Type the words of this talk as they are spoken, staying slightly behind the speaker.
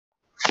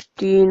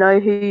Do you know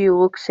who you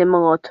look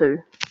similar to?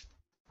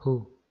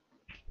 Who?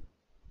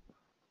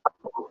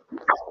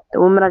 The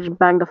woman I just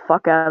banged the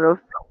fuck out of.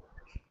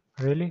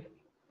 Really?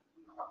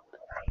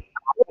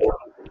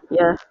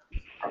 Yeah.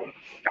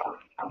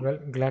 Well,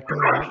 glad to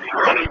know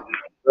that.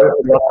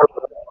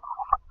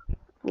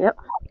 Yep.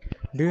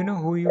 Do you know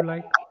who you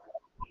like?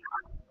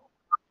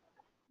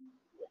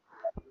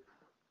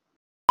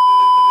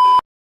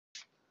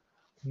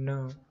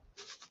 No.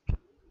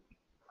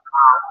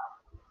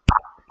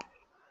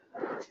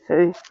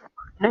 Who?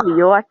 No,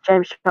 you like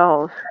James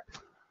Charles.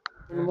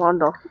 No Uh,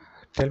 wonder.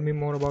 Tell me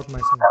more about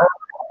myself.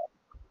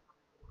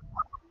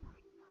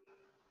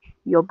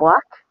 You're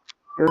black,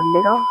 you're a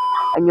nigger,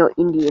 and you're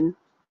Indian.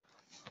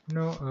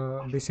 No,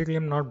 basically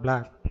I'm not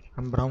black.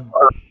 I'm brown.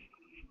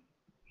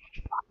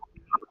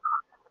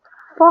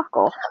 Fuck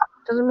off.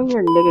 Doesn't mean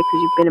you're a nigger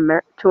because you've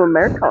been to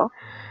America.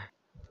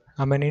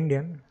 I'm an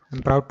Indian.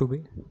 I'm proud to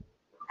be.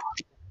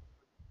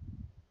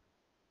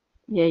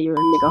 Yeah, you're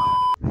a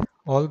nigger.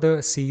 All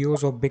the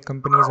CEOs of big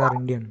companies are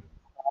Indian.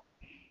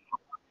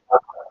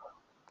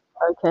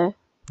 Okay.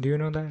 Do you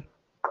know that?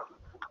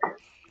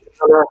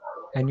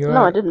 And you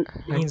No, I are didn't.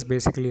 means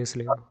basically a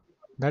slave.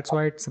 That's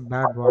why it's a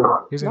bad word,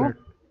 isn't No. it?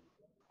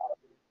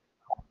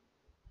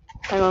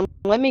 Hang on,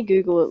 let me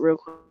Google it real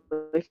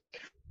quick.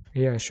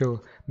 Yeah,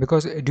 sure.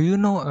 Because do you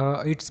know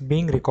it's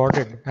being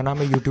recorded and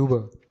I'm a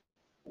YouTuber.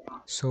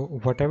 So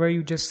whatever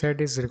you just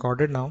said is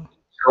recorded now.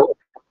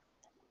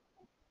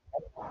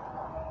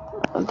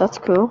 That's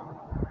cool.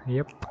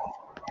 Yep.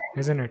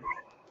 Isn't it?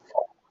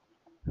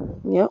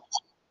 Yep.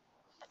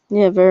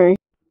 Yeah, very.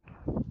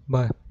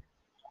 Bye.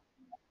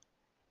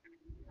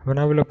 When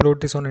I will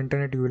upload this on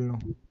internet, you will know.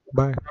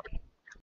 Bye.